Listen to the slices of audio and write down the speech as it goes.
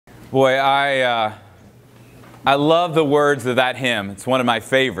Boy, I love the words of that hymn. It's one of my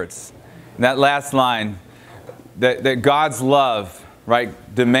favorites. And that last line, that God's love, right,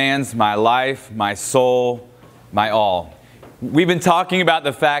 demands my life, my soul, my all. We've been talking about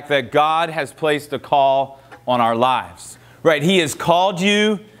the fact that God has placed a call on our lives, right? He has called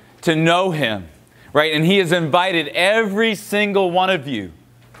you to know Him, right? And He has invited every single one of you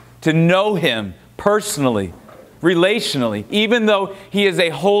to know Him personally, relationally. Even though He is a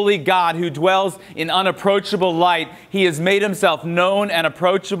holy God who dwells in unapproachable light, He has made Himself known and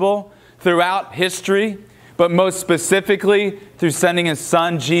approachable throughout history, but most specifically through sending His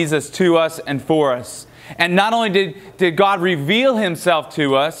Son Jesus to us and for us. And not only did God reveal Himself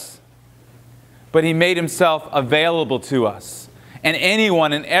to us, but He made Himself available to us. And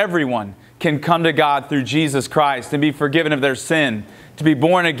anyone and everyone can come to God through Jesus Christ and be forgiven of their sin, to be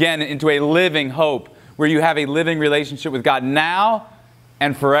born again into a living hope where you have a living relationship with God now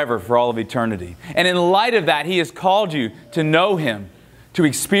and forever, for all of eternity. And in light of that, He has called you to know Him, to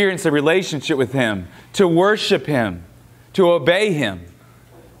experience a relationship with Him, to worship Him, to obey Him,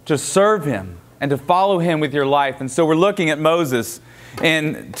 to serve Him, and to follow Him with your life. And so we're looking at Moses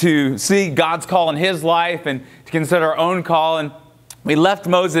and to see God's call in his life and to consider our own call. And we left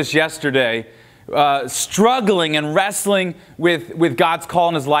Moses yesterday struggling and wrestling with God's call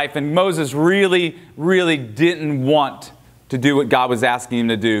in his life. And Moses really, really didn't want to do what God was asking him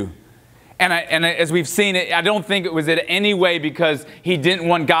to do. And as we've seen, I don't think it was in any way because he didn't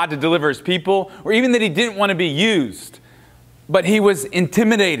want God to deliver His people, or even that he didn't want to be used. But he was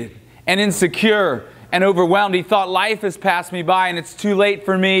intimidated and insecure and overwhelmed. He thought, life has passed me by and it's too late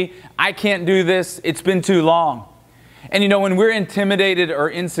for me. I can't do this. It's been too long. And you know, when we're intimidated or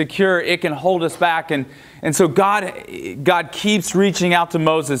insecure, it can hold us back. And so God keeps reaching out to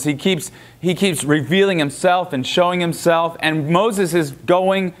Moses. He keeps revealing Himself and showing Himself. And Moses is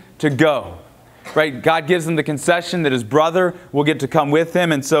going to go. Right? God gives him the concession that his brother will get to come with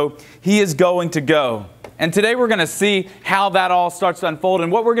him. And so he is going to go. And today we're going to see how that all starts to unfold.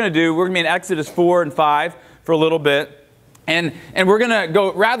 And what we're going to do, we're going to be in Exodus 4 and 5 for a little bit. And we're going to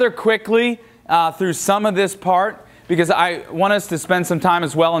go rather quickly through some of this part, because I want us to spend some time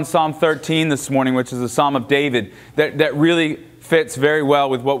as well in Psalm 13 this morning, which is a Psalm of David that really fits very well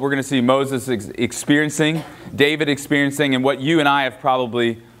with what we're going to see Moses experiencing, David experiencing, and what you and I have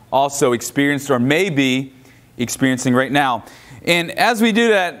probably also experienced or may be experiencing right now. And as we do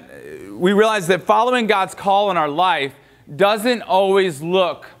that, we realize that following God's call in our life doesn't always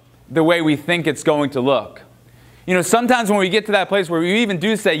look the way we think it's going to look. You know, sometimes when we get to that place where we even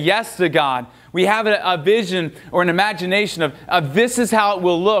do say yes to God, we have a vision or an imagination of this is how it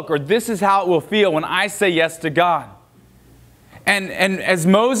will look, or this is how it will feel when I say yes to God. And as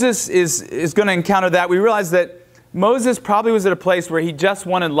Moses is going to encounter that, we realize that Moses probably was at a place where he just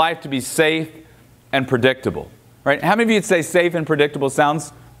wanted life to be safe and predictable. Right? How many of you would say safe and predictable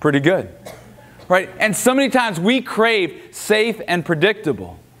sounds pretty good? Right? And so many times we crave safe and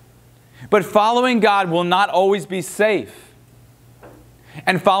predictable. But following God will not always be safe.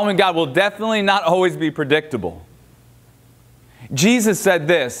 And following God will definitely not always be predictable. Jesus said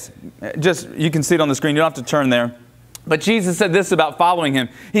this. You can see it on the screen. You don't have to turn there. But Jesus said this about following Him.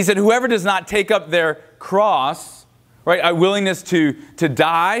 He said, whoever does not take up their cross, right, a willingness to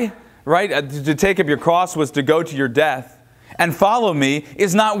die, right, to take up your cross was to go to your death, and follow me,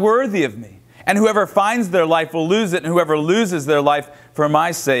 is not worthy of me. And whoever finds their life will lose it, and whoever loses their life for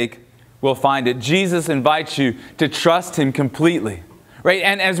my sake will find it. Jesus invites you to trust Him completely. Right?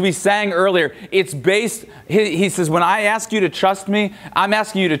 And as we sang earlier, it's based, He says, when I ask you to trust me, I'm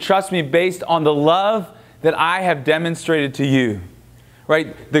asking you to trust me based on the love that I have demonstrated to you.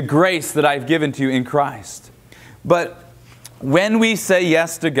 Right? The grace that I've given to you in Christ. But when we say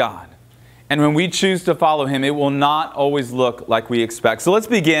yes to God, and when we choose to follow Him, it will not always look like we expect. So let's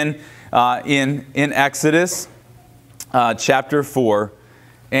begin in Exodus chapter 4.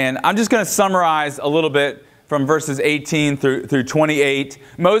 And I'm just going to summarize a little bit from verses 18 through 28.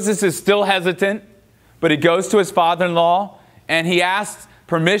 Moses is still hesitant, but he goes to his father-in-law and he asks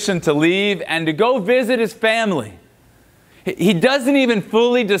permission to leave and to go visit his family. He doesn't even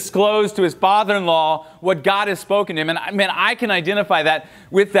fully disclose to his father-in-law what God has spoken to him. And I can identify that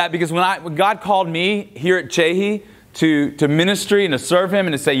with that, because when God called me here at Csehy to ministry and to serve Him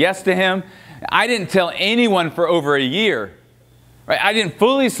and to say yes to Him, I didn't tell anyone for over a year. Right? I didn't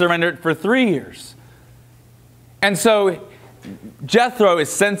fully surrender it for 3 years. And so Jethro is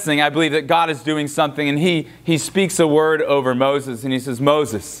sensing, I believe, that God is doing something, and he speaks a word over Moses, and he says,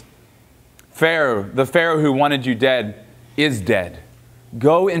 Moses, the Pharaoh who wanted you dead is dead.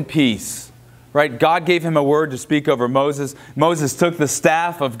 Go in peace, Right? God gave him a word to speak over Moses. Moses took the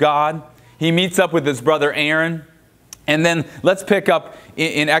staff of God. He meets up with his brother Aaron. And then let's pick up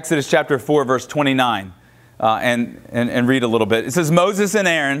in Exodus chapter 4, verse 29, and read a little bit. It says, Moses and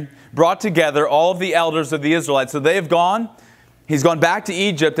Aaron brought together all of the elders of the Israelites. So they have gone. He's gone back to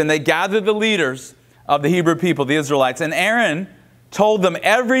Egypt, and they gathered the leaders of the Hebrew people, the Israelites. And Aaron told them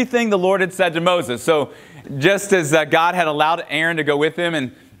everything the Lord had said to Moses. So just as God had allowed Aaron to go with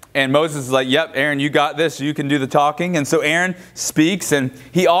him, and Moses is like, yep, Aaron, you got this. You can do the talking. And so Aaron speaks, and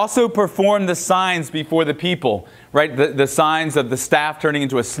he also performed the signs before the people, right? The signs of the staff turning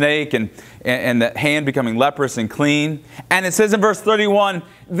into a snake and the hand becoming leprous and clean. And it says in verse 31,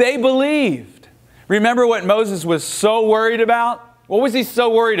 they believed. Remember what Moses was so worried about? What was he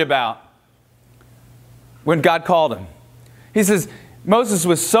so worried about when God called him? He says, Moses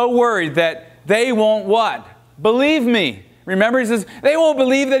was so worried that they won't what? Believe me. Remember, he says, they won't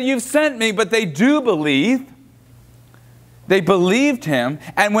believe that you've sent me, but they do believe. They believed him,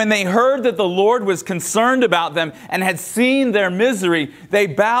 and when they heard that the Lord was concerned about them and had seen their misery, they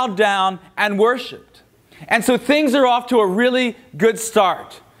bowed down and worshiped. And so things are off to a really good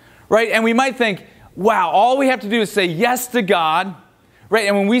start, right? And we might think, wow, all we have to do is say yes to God, right?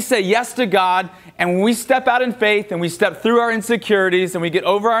 And when we say yes to God, and when we step out in faith and we step through our insecurities and we get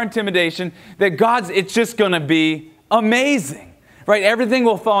over our intimidation, that it's just going to be amazing, right? Everything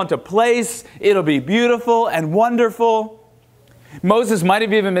will fall into place. It'll be beautiful and wonderful. Moses might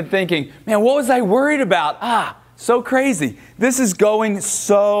have even been thinking, man, what was I worried about? So crazy. This is going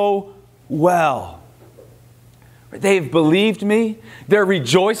so well. They've believed me. They're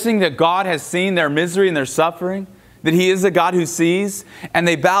rejoicing that God has seen their misery and their suffering, that He is a God who sees, and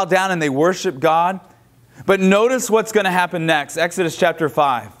they bow down and they worship God. But notice what's going to happen next. Exodus chapter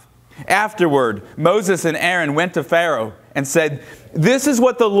 5. Afterward, Moses and Aaron went to Pharaoh and said, this is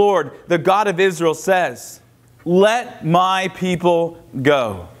what the Lord, the God of Israel, says. Let my people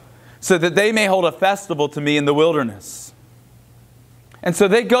go, so that they may hold a festival to me in the wilderness. And so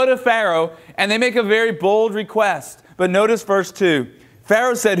they go to Pharaoh, and they make a very bold request. But notice verse 2.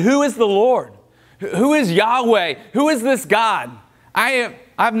 Pharaoh said, who is the Lord? Who is Yahweh? Who is this God?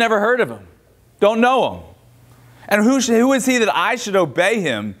 I've never heard of Him. Don't know Him. And who is He that I should obey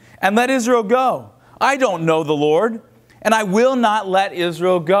Him and let Israel go? I don't know the Lord, and I will not let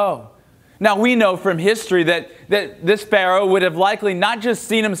Israel go. Now, we know from history that this Pharaoh would have likely not just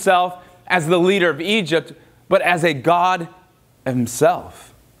seen himself as the leader of Egypt, but as a God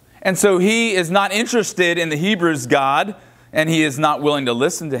himself. And so he is not interested in the Hebrews' God, and he is not willing to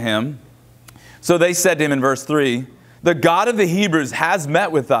listen to him. So they said to him in verse 3, the God of the Hebrews has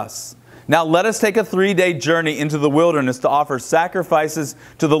met with us. Now let us take a 3-day journey into the wilderness to offer sacrifices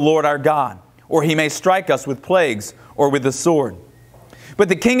to the Lord our God, or He may strike us with plagues or with the sword. But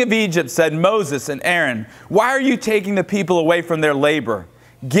the king of Egypt said, Moses and Aaron, why are you taking the people away from their labor?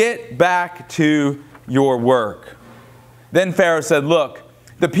 Get back to your work. Then Pharaoh said, look,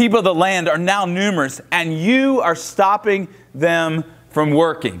 the people of the land are now numerous, and you are stopping them from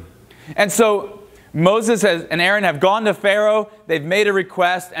working. And so Moses and Aaron have gone to Pharaoh. They've made a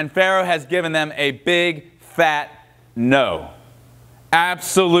request, and Pharaoh has given them a big, fat no.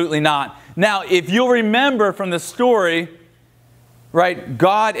 Absolutely not. Now, if you'll remember from the story, right,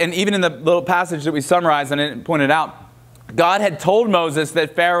 God, and even in the little passage that we summarized and it pointed out, God had told Moses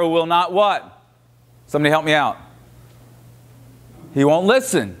that Pharaoh will not what? Somebody help me out. He won't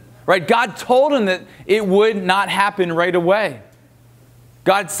listen. Right? God told him that it would not happen right away.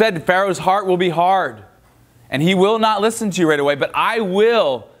 God said Pharaoh's heart will be hard, and he will not listen to you right away, but I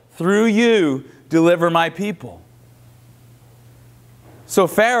will, through you, deliver my people. So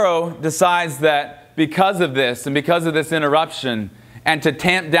Pharaoh decides that because of this and because of this interruption, and to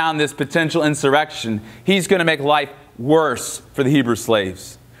tamp down this potential insurrection, he's going to make life worse for the Hebrew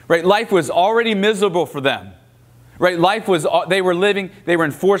slaves. Right? Life was already miserable for them. Right? They were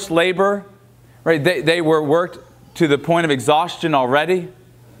in forced labor. Right? They were worked to the point of exhaustion already.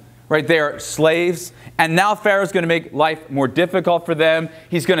 Right? They are slaves. And now Pharaoh's going to make life more difficult for them.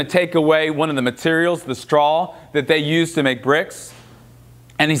 He's going to take away one of the materials, the straw, that they use to make bricks.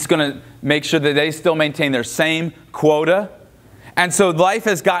 And he's going to make sure that they still maintain their same quota. And so life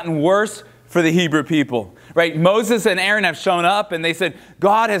has gotten worse for the Hebrew people. Right? Moses and Aaron have shown up and they said,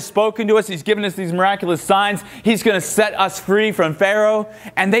 God has spoken to us. He's given us these miraculous signs. He's going to set us free from Pharaoh.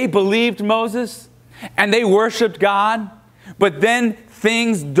 And they believed Moses and they worshiped God. But then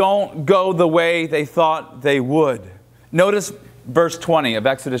things don't go the way they thought they would. Notice verse 20 of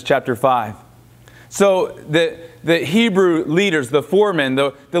Exodus chapter 5. So the Hebrew leaders, the foremen,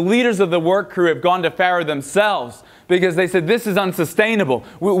 the leaders of the work crew have gone to Pharaoh themselves because they said, this is unsustainable.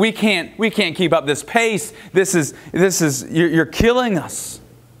 We can't keep up this pace. You're killing us.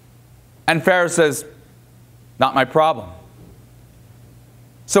 And Pharaoh says, not my problem.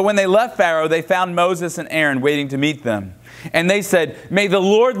 So when they left Pharaoh, they found Moses and Aaron waiting to meet them. And they said, may the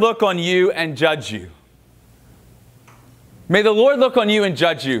Lord look on you and judge you. May the Lord look on you and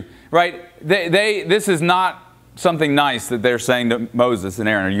judge you. Right? This is not something nice that they're saying to Moses and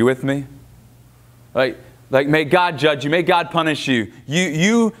Aaron. Are you with me? Like may God judge you. May God punish you.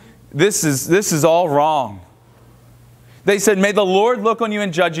 This is all wrong. They said, may the Lord look on you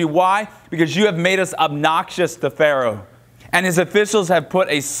and judge you. Why? Because you have made us obnoxious to Pharaoh, and his officials have put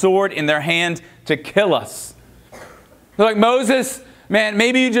a sword in their hand to kill us. They're like, Moses, man,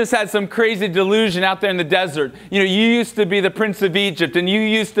 maybe you just had some crazy delusion out there in the desert. You used to be the prince of Egypt, and you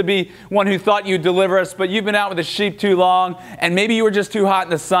used to be one who thought you'd deliver us, but you've been out with the sheep too long, and maybe you were just too hot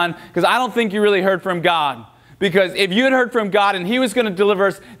in the sun, because I don't think you really heard from God. Because if you had heard from God and he was going to deliver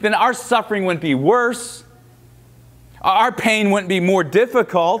us, then our suffering wouldn't be worse. Our pain wouldn't be more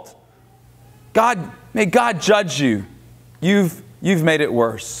difficult. May God judge you. You've made it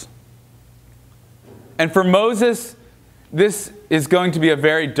worse. And for Moses, this is going to be a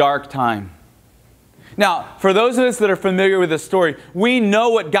very dark time. Now, for those of us that are familiar with this story, we know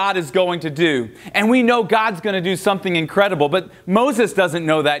what God is going to do. And we know God's going to do something incredible. But Moses doesn't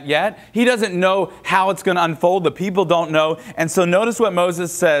know that yet. He doesn't know how it's going to unfold. The people don't know. And so notice what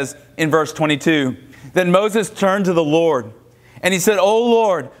Moses says in verse 22. Then Moses turned to the Lord, and he said, O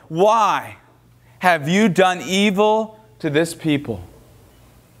Lord, why have you done evil to this people?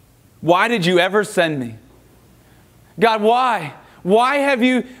 Why did you ever send me? God, why? Why have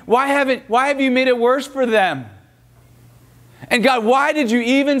you made it worse for them? And God, why did you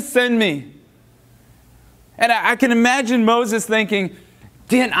even send me? And I can imagine Moses thinking,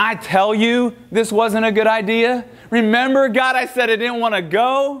 didn't I tell you this wasn't a good idea? Remember, God, I said I didn't want to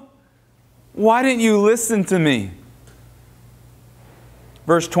go. Why didn't you listen to me?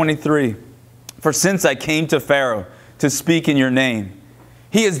 Verse 23, for since I came to Pharaoh to speak in your name,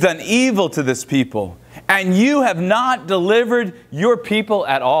 he has done evil to this people, and you have not delivered your people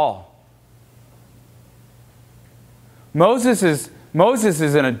at all. Moses is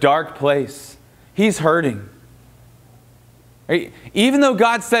in a dark place. He's hurting. Even though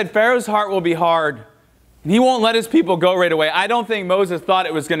God said Pharaoh's heart will be hard, and he won't let his people go right away, I don't think Moses thought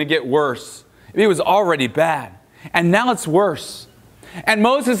it was going to get worse. It was already bad. And now it's worse. And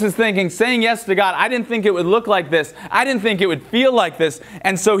Moses is thinking, saying yes to God, I didn't think it would look like this. I didn't think it would feel like this.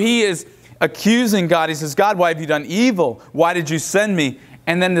 And so he is accusing God. He says, God, why have you done evil? Why did you send me?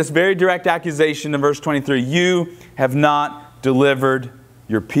 And then this very direct accusation in verse 23, you have not delivered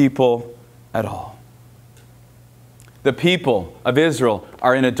your people at all. The people of Israel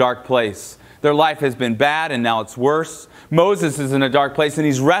are in a dark place. Their life has been bad and now it's worse. Moses is in a dark place and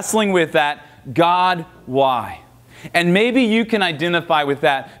he's wrestling with that. God, why? And maybe you can identify with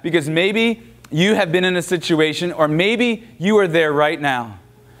that because maybe you have been in a situation or maybe you are there right now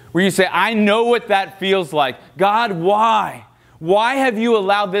where you say, I know what that feels like. God, why? Why have you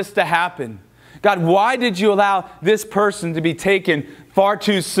allowed this to happen? God, why did you allow this person to be taken far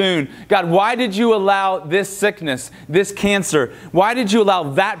too soon? God, why did you allow this sickness, this cancer? Why did you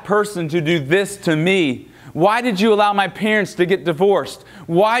allow that person to do this to me? Why did you allow my parents to get divorced?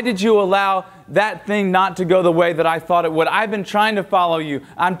 Why did you allow that thing not to go the way that I thought it would? I've been trying to follow you.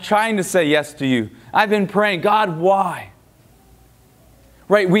 I'm trying to say yes to you. I've been praying, God, why?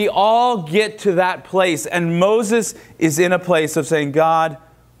 Right? We all get to that place. And Moses is in a place of saying, God,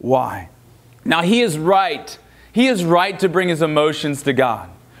 why? Now, he is right. He is right to bring his emotions to God.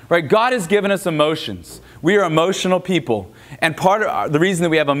 Right? God has given us emotions. We are emotional people. And part of the reason that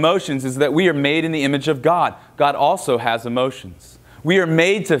we have emotions is that we are made in the image of God. God also has emotions. We are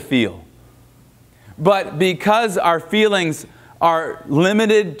made to feel. But because our feelings are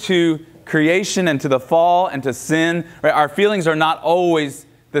limited to creation and to the fall and to sin, right, our feelings are not always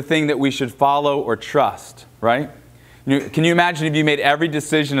the thing that we should follow or trust, right? Can you imagine if you made every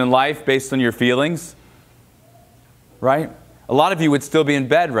decision in life based on your feelings? Right? A lot of you would still be in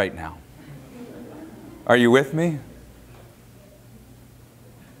bed right now. Are you with me?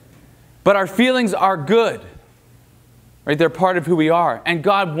 But our feelings are good. Right? They're part of who we are. And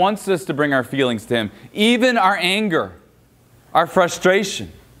God wants us to bring our feelings to Him. Even our anger, our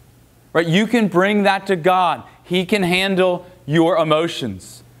frustration. Right? You can bring that to God. He can handle your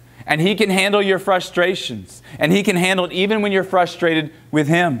emotions. And He can handle your frustrations. And He can handle it even when you're frustrated with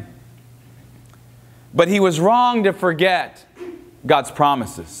Him. But He was wrong to forget God's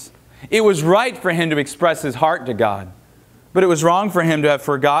promises. It was right for him to express his heart to God, but it was wrong for him to have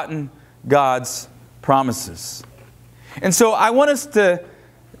forgotten God's promises. And so I want us to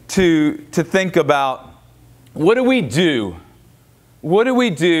think about, what do we do? What do we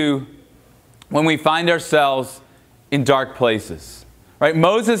do when we find ourselves in dark places? Right?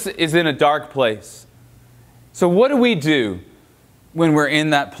 Moses is in a dark place. So what do we do when we're in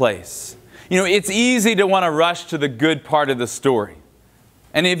that place? You know, it's easy to want to rush to the good part of the story.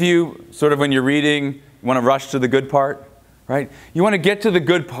 Any of you, sort of when you're reading, you want to rush to the good part? Right? You want to get to the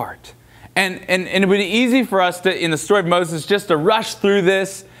good part. And it would be easy for us to, in the story of Moses, just to rush through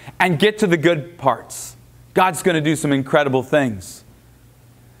this and get to the good parts. God's going to do some incredible things.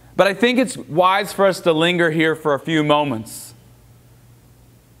 But I think it's wise for us to linger here for a few moments.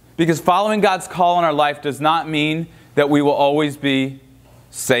 Because following God's call in our life does not mean that we will always be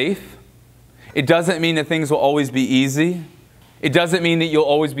safe. It doesn't mean that things will always be easy. It doesn't mean that you'll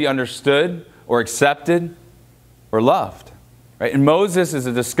always be understood or accepted or loved. Right? And Moses is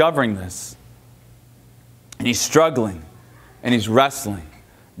discovering this. And he's struggling. And he's wrestling.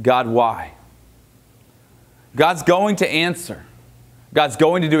 God, why? God's going to answer. God's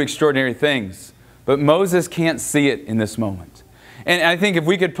going to do extraordinary things. But Moses can't see it in this moment. And I think if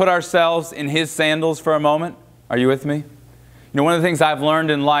we could put ourselves in his sandals for a moment. Are you with me? You know, one of the things I've learned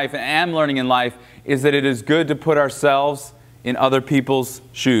in life, and am learning in life, is that it is good to put ourselves in other people's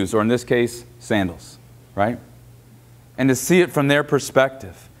shoes. Or in this case, sandals. Right? And to see it from their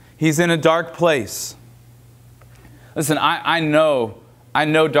perspective. He's in a dark place. Listen, I know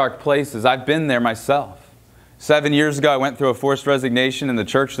dark places. I've been there myself. 7 years ago, I went through a forced resignation in the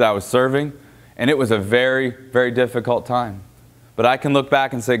church that I was serving, and it was a very, very difficult time. But I can look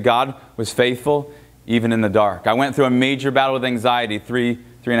back and say God was faithful even in the dark. I went through a major battle with anxiety three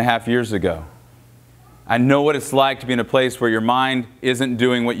and a half years ago. I know what it's like to be in a place where your mind isn't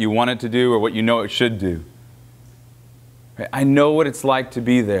doing what you want it to do or what you know it should do. I know what it's like to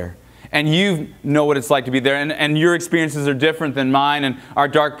be there. And you know what it's like to be there. And your experiences are different than mine. And our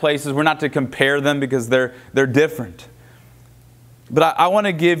dark places, we're not to compare them because they're different. But I want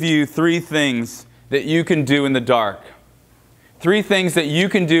to give you 3 things that you can do in the dark. 3 things that you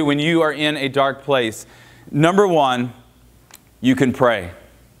can do when you are in a dark place. Number 1, you can pray.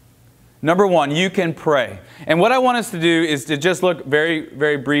 Number 1, you can pray. And what I want us to do is to just look very,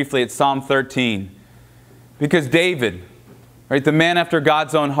 very briefly at Psalm 13. Because David, right, the man after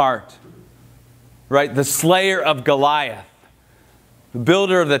God's own heart, right, the slayer of Goliath, the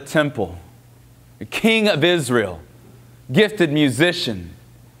builder of the temple, the king of Israel, gifted musician,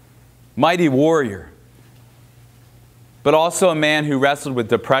 mighty warrior, but also a man who wrestled with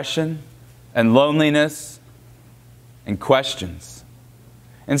depression and loneliness and questions.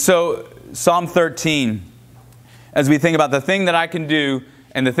 And so Psalm 13, as we think about the thing that I can do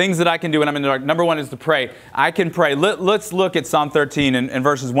and the things that I can do when I'm in the dark, number 1 is to pray. I can pray. Let's look at Psalm 13 and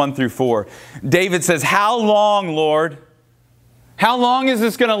verses 1 through 4. David says, "How long, Lord? How long is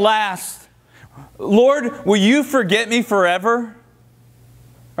this going to last? Lord, will you forget me forever?"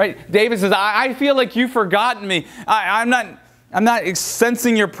 Right? David says, I feel like you've forgotten me. I'm not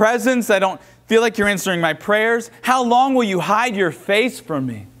sensing your presence. I don't feel like you're answering my prayers. How long will you hide your face from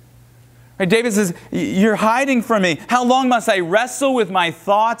me? Right? David says, you're hiding from me. How long must I wrestle with my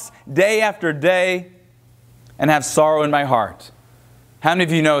thoughts day after day and have sorrow in my heart? How many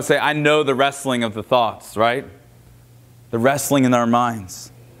of you know, say, I know the wrestling of the thoughts, right? The wrestling in our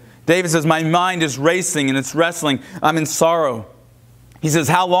minds. David says, my mind is racing and it's wrestling. I'm in sorrow. He says,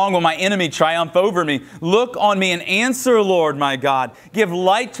 how long will my enemy triumph over me? Look on me and answer, Lord, my God. Give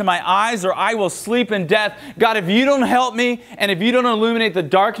light to my eyes or I will sleep in death. God, if you don't help me and if you don't illuminate the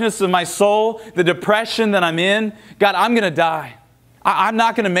darkness of my soul, the depression that I'm in, God, I'm going to die. I'm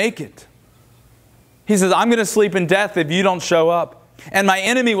not going to make it. He says, I'm going to sleep in death if you don't show up. And my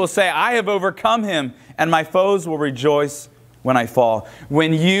enemy will say, I have overcome him, and my foes will rejoice when I fall.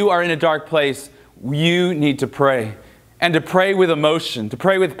 When you are in a dark place, you need to pray. And to pray with emotion, to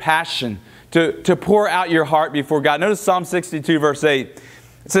pray with passion, to pour out your heart before God. Notice Psalm 62, verse 8.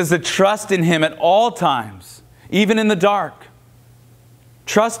 It says to trust in Him at all times, even in the dark.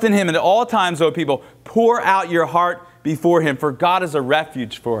 Trust in Him at all times, O people. Pour out your heart before Him, for God is a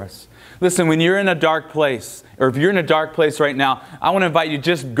refuge for us. Listen, when you're in a dark place, or if you're in a dark place right now, I want to invite you,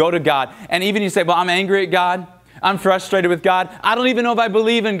 just go to God. And even you say, well, I'm angry at God. I'm frustrated with God. I don't even know if I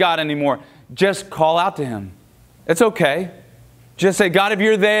believe in God anymore. Just call out to Him. It's okay. Just say, God, if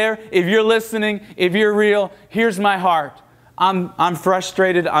you're there, if you're listening, if you're real, here's my heart. I'm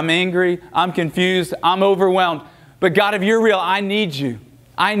frustrated, I'm angry, I'm confused, I'm overwhelmed. But God, if you're real, I need you.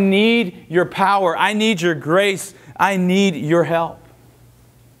 I need your power. I need your grace. I need your help.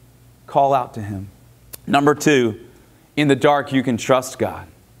 call out to Him. Number 2, in the dark you can trust God.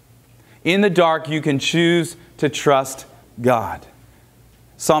 In the dark you can choose to trust God.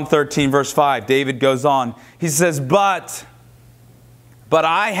 Psalm 13 verse 5, David goes on. He says, But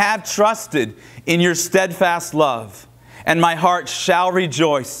I have trusted in your steadfast love, and my heart shall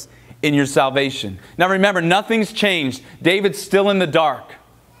rejoice in your salvation. Now remember, nothing's changed. David's still in the dark.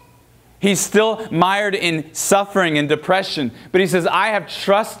 He's still mired in suffering and depression. But he says, I have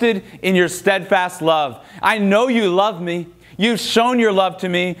trusted in your steadfast love. I know you love me. You've shown your love to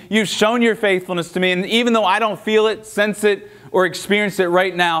me. You've shown your faithfulness to me. And even though I don't feel it, sense it, or experience it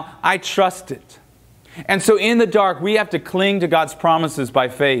right now, I trust it. And so in the dark, we have to cling to God's promises by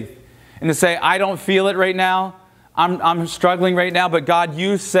faith. And to say, I don't feel it right now. I'm struggling right now. But God,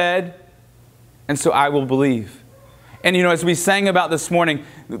 you said, and so I will believe. And you know, as we sang about this morning,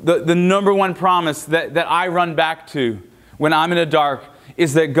 the number one promise that I run back to when I'm in the dark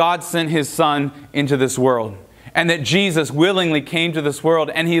is that God sent His Son into this world. And that Jesus willingly came to this world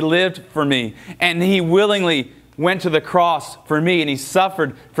and He lived for me. And He willingly went to the cross for me and He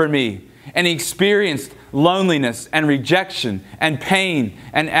suffered for me. And He experienced loneliness and rejection and pain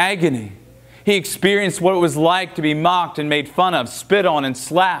and agony. He experienced what it was like to be mocked and made fun of, spit on and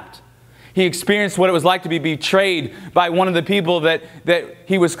slapped. He experienced what it was like to be betrayed by one of the people that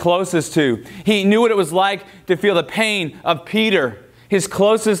He was closest to. He knew what it was like to feel the pain of Peter, his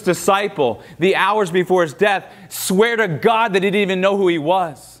closest disciple, the hours before his death, swear to God that he didn't even know who he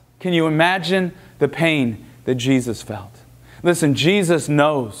was. Can you imagine the pain that Jesus felt? Listen, Jesus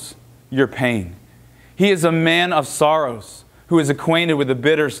knows your pain. He is a man of sorrows who is acquainted with the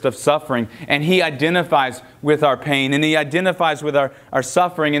bitterest of suffering, and He identifies with our pain, and He identifies with our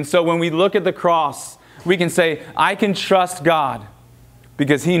suffering. And so when we look at the cross, we can say, I can trust God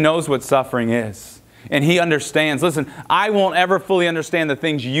because He knows what suffering is. And He understands. Listen, I won't ever fully understand the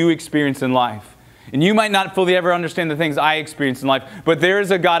things you experience in life. And you might not fully ever understand the things I experience in life. But there is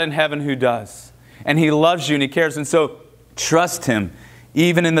a God in heaven who does. And He loves you and He cares. And so trust Him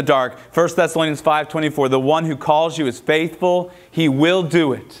even in the dark. 1 Thessalonians 5:24, the one who calls you is faithful. He will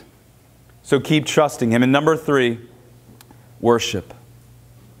do it. So keep trusting Him. And number 3, worship.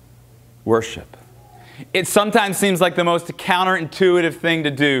 Worship. It sometimes seems like the most counterintuitive thing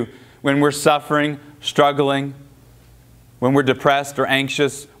to do when we're suffering, struggling, when we're depressed or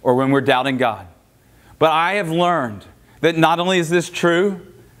anxious, or when we're doubting God. But I have learned that not only is this true,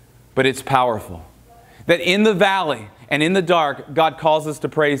 but it's powerful. That in the valley and in the dark, God calls us to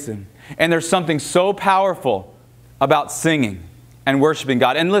praise Him. And there's something so powerful about singing and worshiping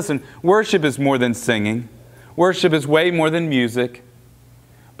God. And listen, worship is more than singing. Worship is way more than music.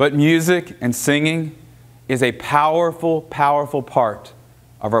 But music and singing is a powerful, powerful part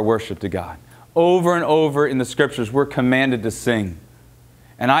of our worship to God. Over and over in the Scriptures, we're commanded to sing.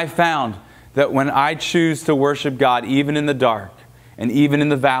 And I found that when I choose to worship God, even in the dark and even in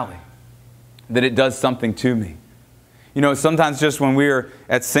the valley, that it does something to me. You know, sometimes just when we're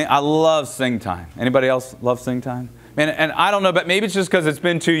at sing, I love sing time. Anybody else love sing time? Man, and I don't know, but maybe it's just because it's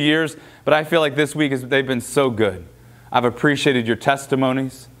been 2 years, but I feel like this week they've been so good. I've appreciated your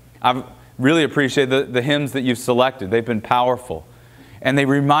testimonies. I've really appreciated the hymns that you've selected. They've been powerful. And they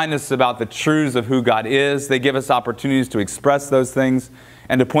remind us about the truths of who God is. They give us opportunities to express those things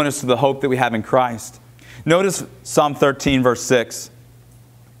and to point us to the hope that we have in Christ. Notice Psalm 13, verse 6.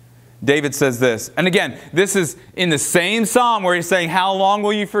 David says this, and again, this is in the same psalm where he's saying, how long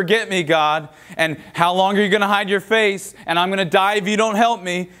will you forget me, God? And how long are you going to hide your face? And I'm going to die if you don't help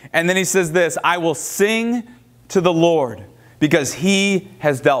me. And then he says this, I will sing to the Lord because He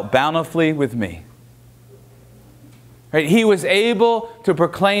has dealt bountifully with me. Right? He was able to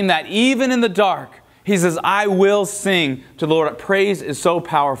proclaim that even in the dark. He says, I will sing to the Lord. Praise is so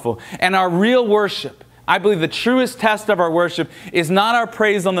powerful. And our real worship, I believe the truest test of our worship is not our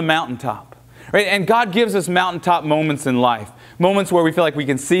praise on the mountaintop. Right? And God gives us mountaintop moments in life. Moments where we feel like we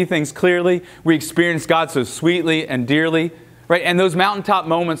can see things clearly. We experience God so sweetly and dearly. Right? And those mountaintop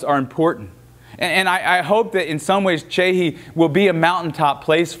moments are important. And I hope that in some ways Csehy will be a mountaintop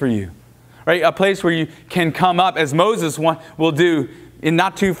place for you. Right? A place where you can come up, as Moses will do in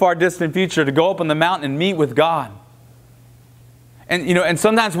not too far distant future, to go up on the mountain and meet with God. And you know, and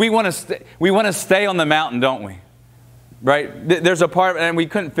sometimes we want to stay on the mountain, don't we? Right? There's a part, and we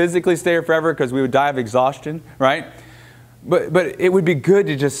couldn't physically stay here forever because we would die of exhaustion, right? But it would be good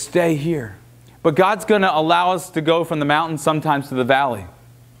to just stay here. But God's going to allow us to go from the mountain sometimes to the valley.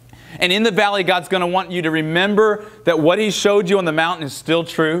 And in the valley, God's going to want you to remember that what He showed you on the mountain is still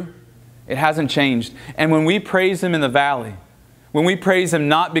true. It hasn't changed. And when we praise Him in the valley, when we praise Him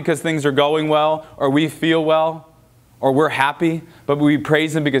not because things are going well or we feel well, or we're happy, but we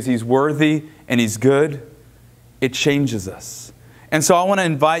praise Him because He's worthy and He's good, it changes us. And so I want to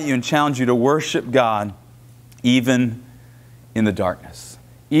invite you and challenge you to worship God even in the darkness,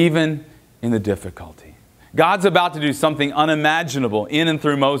 even in the difficulty. God's about to do something unimaginable in and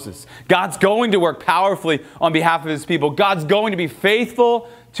through Moses. God's going to work powerfully on behalf of His people. God's going to be faithful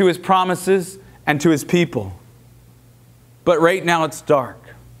to His promises and to His people. But right now it's dark.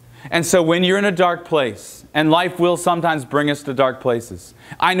 And so when you're in a dark place, and life will sometimes bring us to dark places.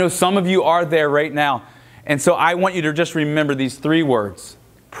 I know some of you are there right now. And so I want you to just remember these 3 words: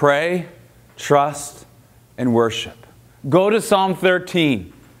 pray, trust, and worship. Go to Psalm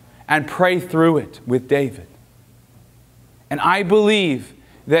 13 and pray through it with David. And I believe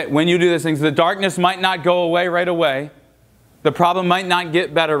that when you do these things, the darkness might not go away right away. The problem might not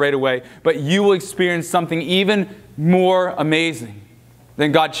get better right away. But you will experience something even more amazing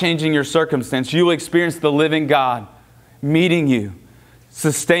than God changing your circumstance. You will experience the living God meeting you,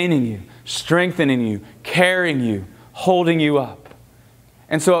 sustaining you, strengthening you, carrying you, holding you up.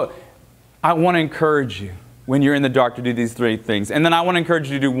 And so I want to encourage you when you're in the dark to do these 3 things. And then I want to encourage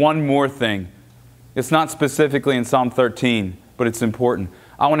you to do one more thing. It's not specifically in Psalm 13, but it's important.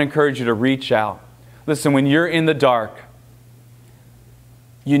 I want to encourage you to reach out. Listen, when you're in the dark,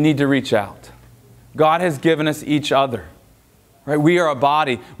 you need to reach out. God has given us each other. Right? We are a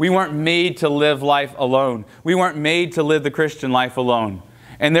body. We weren't made to live life alone. We weren't made to live the Christian life alone.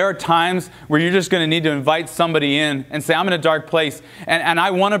 And there are times where you're just going to need to invite somebody in and say, I'm in a dark place, and I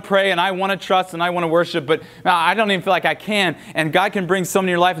want to pray, and I want to trust, and I want to worship, but I don't even feel like I can. And God can bring someone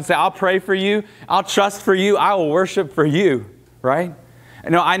in your life and say, I'll pray for you, I'll trust for you, I will worship for you. Right?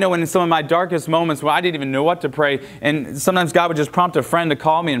 I know in some of my darkest moments where I didn't even know what to pray, and sometimes God would just prompt a friend to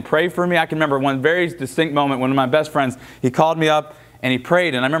call me and pray for me. I can remember one very distinct moment, one of my best friends, he called me up and he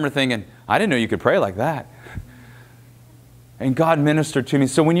prayed, and I remember thinking, I didn't know you could pray like that. And God ministered to me.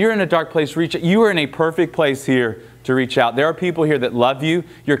 So when you're in a dark place, reach out. You are in a perfect place here to reach out. There are people here that love you,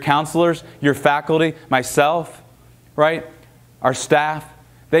 your counselors, your faculty, myself, right? Our staff.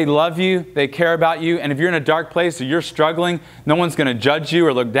 They love you, they care about you, and if you're in a dark place or you're struggling, no one's going to judge you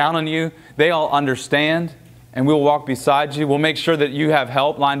or look down on you. They all understand, and we'll walk beside you. We'll make sure that you have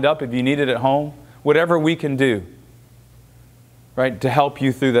help lined up if you need it at home. Whatever we can do, right, to help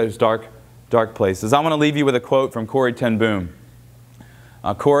you through those dark places. I want to leave you with a quote from Corrie ten Boom.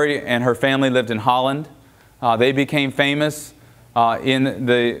 Corrie and her family lived in Holland. They became famous in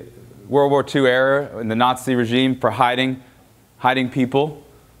the World War II era, in the Nazi regime, for hiding people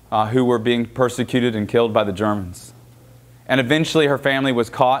who were being persecuted and killed by the Germans. And eventually her family was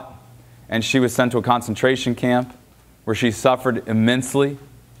caught, and she was sent to a concentration camp where she suffered immensely.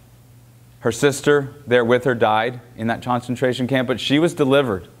 Her sister there with her died in that concentration camp, but she was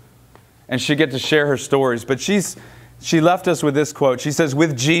delivered. And she get to share her stories. But she left us with this quote. She says,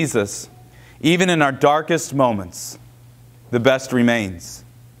 with Jesus, even in our darkest moments, the best remains,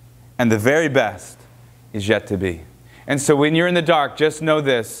 and the very best is yet to be. And so when you're in the dark, just know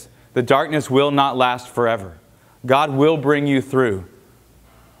this: the darkness will not last forever. God will bring you through.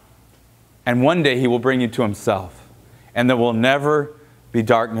 And one day He will bring you to Himself. And there will never be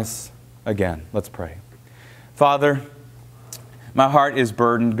darkness again. Let's pray. Father, my heart is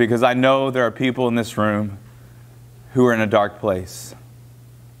burdened because I know there are people in this room who are in a dark place.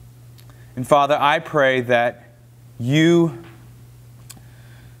 And Father, I pray that You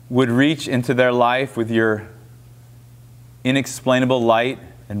would reach into their life with Your inexplainable light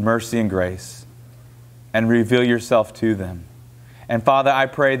and mercy and grace and reveal Yourself to them. And Father, I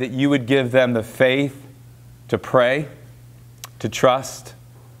pray that You would give them the faith to pray, to trust,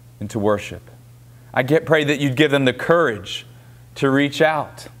 and to worship. I pray that You'd give them the courage to reach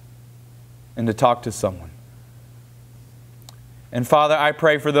out and to talk to someone. And Father, I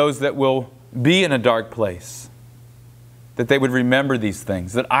pray for those that will be in a dark place, that they would remember these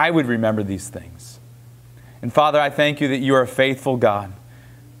things, that I would remember these things. And Father, I thank You that You are a faithful God,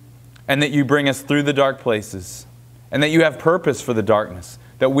 and that You bring us through the dark places, and that You have purpose for the darkness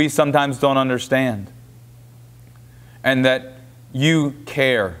that we sometimes don't understand, and that You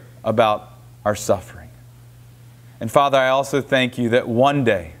care about our suffering. And Father, I also thank You that one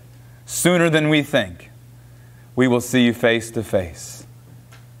day, sooner than we think, we will see You face to face.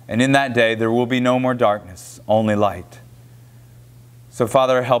 And in that day, there will be no more darkness, only light. So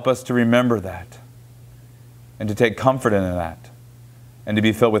Father, help us to remember that, and to take comfort in that, and to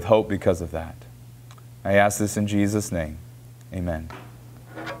be filled with hope because of that. I ask this in Jesus' name. Amen.